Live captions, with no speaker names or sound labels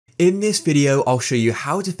In this video, I'll show you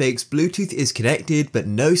how to fix Bluetooth is connected but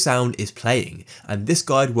no sound is playing, and this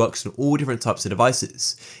guide works on all different types of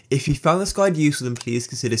devices. If you found this guide useful, then please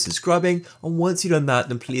consider subscribing, and once you've done that,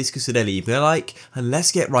 then please consider leaving a like, and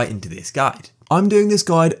let's get right into this guide. I'm doing this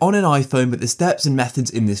guide on an iPhone, but the steps and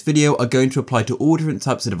methods in this video are going to apply to all different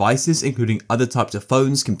types of devices, including other types of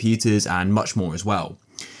phones, computers, and much more as well.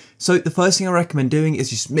 So the first thing I recommend doing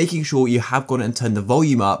is just making sure you have gone and turned the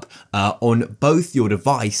volume up on both your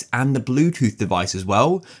device and the Bluetooth device as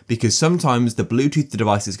well, because sometimes the Bluetooth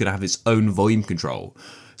device is going to have its own volume control.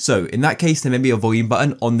 So in that case, there may be a volume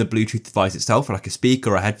button on the Bluetooth device itself, like a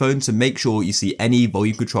speaker or a headphone, so make sure you see any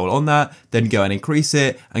volume control on that, then go and increase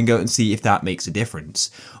it and go and see if that makes a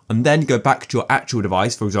difference. And then go back to your actual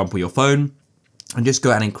device, for example your phone, and just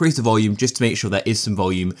go and increase the volume just to make sure there is some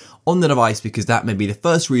volume on the device, because that may be the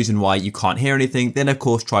first reason why you can't hear anything. Then of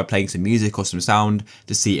course try playing some music or some sound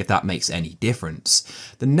to see if that makes any difference.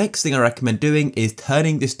 The next thing I recommend doing is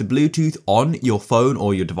turning the Bluetooth on your phone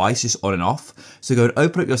or your device just on and off. So go and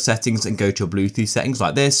open up your settings and go to your Bluetooth settings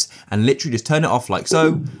like this, and literally just turn it off like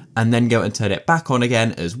so, and then go and turn it back on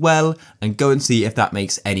again as well, and go and see if that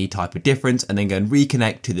makes any type of difference, and then go and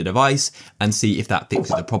reconnect to the device and see if that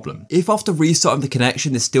fixes the problem. If after restarting the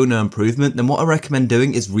connection there's still no improvement, then what I recommend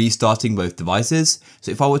doing is restarting both devices.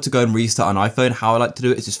 So if I were to go and restart an iPhone, how I like to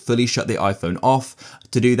do it is just fully shut the iPhone off.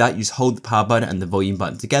 To do that, you just hold the power button and the volume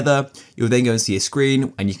button together. You'll then go and see a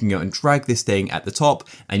screen, and you can go and drag this thing at the top,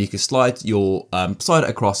 and you can slide it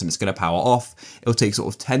across, and it's going to power off. It'll take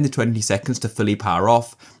sort of 10 to 20 seconds to fully power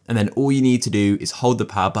off. And then all you need to do is hold the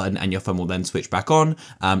power button and your phone will then switch back on,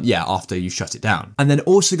 after you shut it down. And then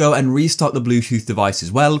also go and restart the Bluetooth device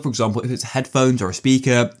as well. For example, if it's headphones or a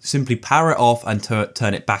speaker, simply power it off and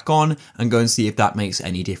turn it back on, and go and see if that makes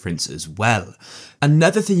any difference as well.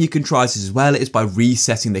 Another thing you can try this as well is by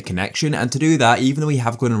resetting the connection, and to do that, even though we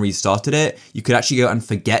have gone and restarted it, you could actually go and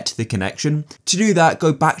forget the connection. To do that,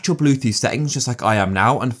 go back to your Bluetooth settings just like I am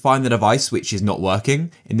now, and find the device which is not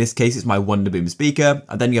working. In this case, it's my Wonderboom speaker,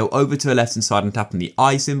 and then go over to the left hand side and tap on the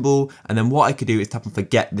I symbol, and then what I could do is tap on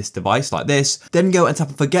forget this device like this, then go and tap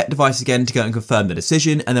on forget device again to go and confirm the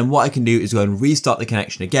decision, and then what I can do is go and restart the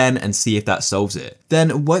connection again and see if that solves it.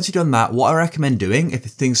 Then once you've done that, what I recommend doing, if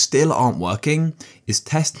things still aren't working, is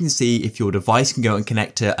testing to see if your device can go and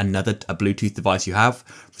connect to a Bluetooth device you have.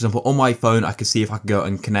 For example, on my phone, I can see if I can go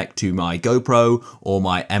and connect to my GoPro or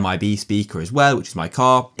my MIB speaker as well, which is my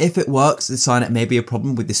car. If it works, it's a sign it may be a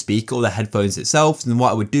problem with the speaker or the headphones itself. Then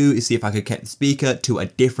what I would do is see if I could connect the speaker to a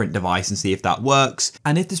different device and see if that works.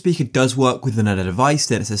 And if the speaker does work with another device,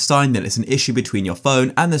 then it's a sign that it's an issue between your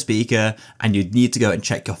phone and the speaker, and you'd need to go and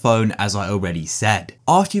check your phone, as I already said.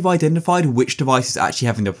 After you've identified which device is actually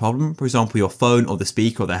having the problem, for example, your phone or the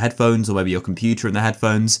speaker or the headphones, or maybe your computer and the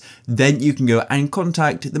headphones, then you can go and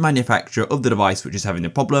contact the manufacturer of the device which is having the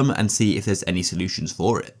problem and see if there's any solutions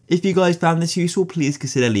for it. If you guys found this useful, please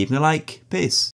consider leaving a like. Peace.